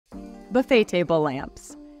Buffet table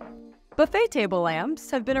lamps. Buffet table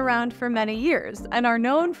lamps have been around for many years and are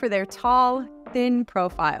known for their tall, thin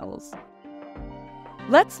profiles.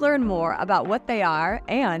 Let's learn more about what they are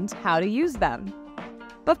and how to use them.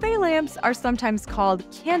 Buffet lamps are sometimes called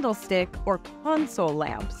candlestick or console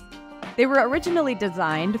lamps. They were originally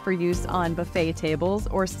designed for use on buffet tables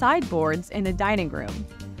or sideboards in a dining room.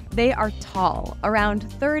 They are tall,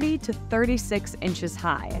 around 30 to 36 inches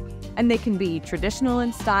high, and they can be traditional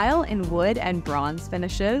in style in wood and bronze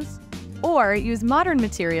finishes, or use modern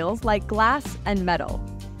materials like glass and metal.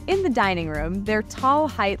 In the dining room, their tall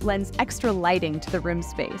height lends extra lighting to the room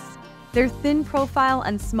space. Their thin profile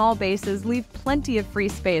and small bases leave plenty of free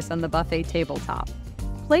space on the buffet tabletop.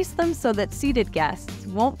 Place them so that seated guests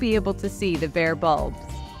won't be able to see the bare bulbs.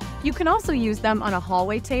 You can also use them on a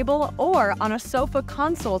hallway table or on a sofa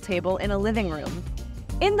console table in a living room.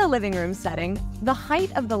 In the living room setting, the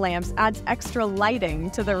height of the lamps adds extra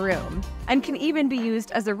lighting to the room and can even be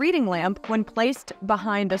used as a reading lamp when placed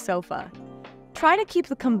behind a sofa. Try to keep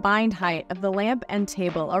the combined height of the lamp and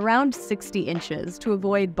table around 60 inches to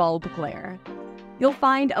avoid bulb glare. You'll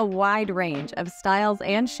find a wide range of styles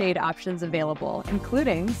and shade options available,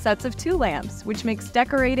 including sets of 2 lamps, which makes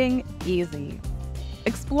decorating easy.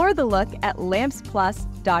 Explore the look at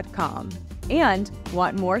lampsplus.com. And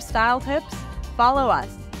want more style tips? Follow us.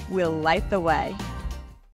 We'll light the way.